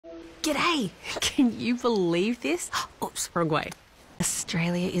G'day! Can you believe this? Oops, wrong way.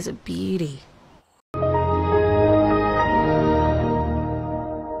 Australia is a beauty.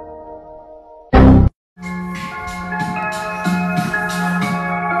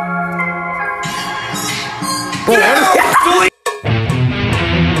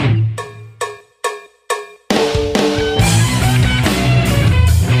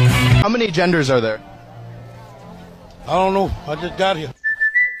 How many genders are there? I don't know. I just got here.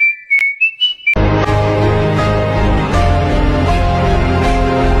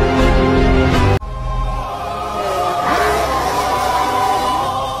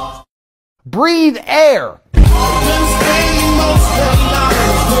 Breathe air.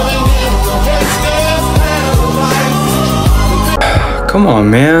 Come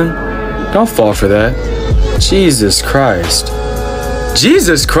on, man. Don't fall for that. Jesus Christ.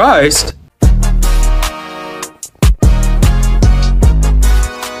 Jesus Christ?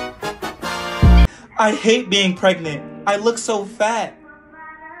 I hate being pregnant. I look so fat.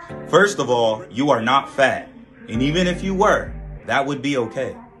 First of all, you are not fat. And even if you were, that would be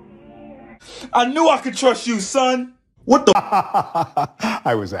okay. I knew I could trust you, son. What the?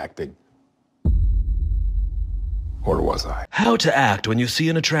 I was acting. Or was I? How to act when you see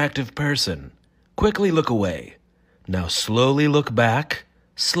an attractive person. Quickly look away. Now slowly look back.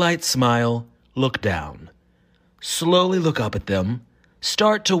 Slight smile. Look down. Slowly look up at them.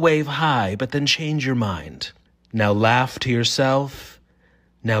 Start to wave hi, but then change your mind. Now laugh to yourself.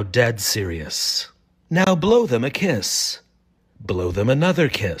 Now dead serious. Now blow them a kiss. Blow them another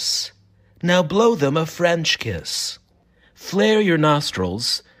kiss. Now blow them a French kiss. Flare your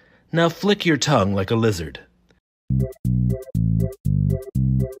nostrils. Now flick your tongue like a lizard.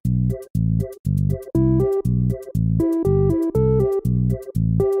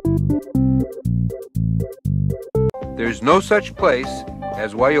 There's no such place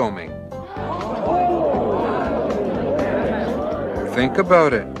as Wyoming. Think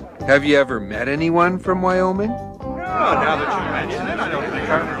about it. Have you ever met anyone from Wyoming? No, now that you mention it, I don't think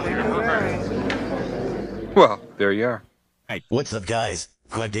I've. Well, there you are. Hey, what's up, guys?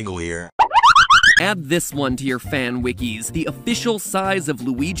 Glad Dingle here. Add this one to your fan wikis. The official size of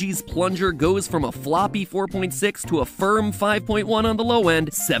Luigi's plunger goes from a floppy 4.6 to a firm 5.1 on the low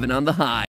end, 7 on the high.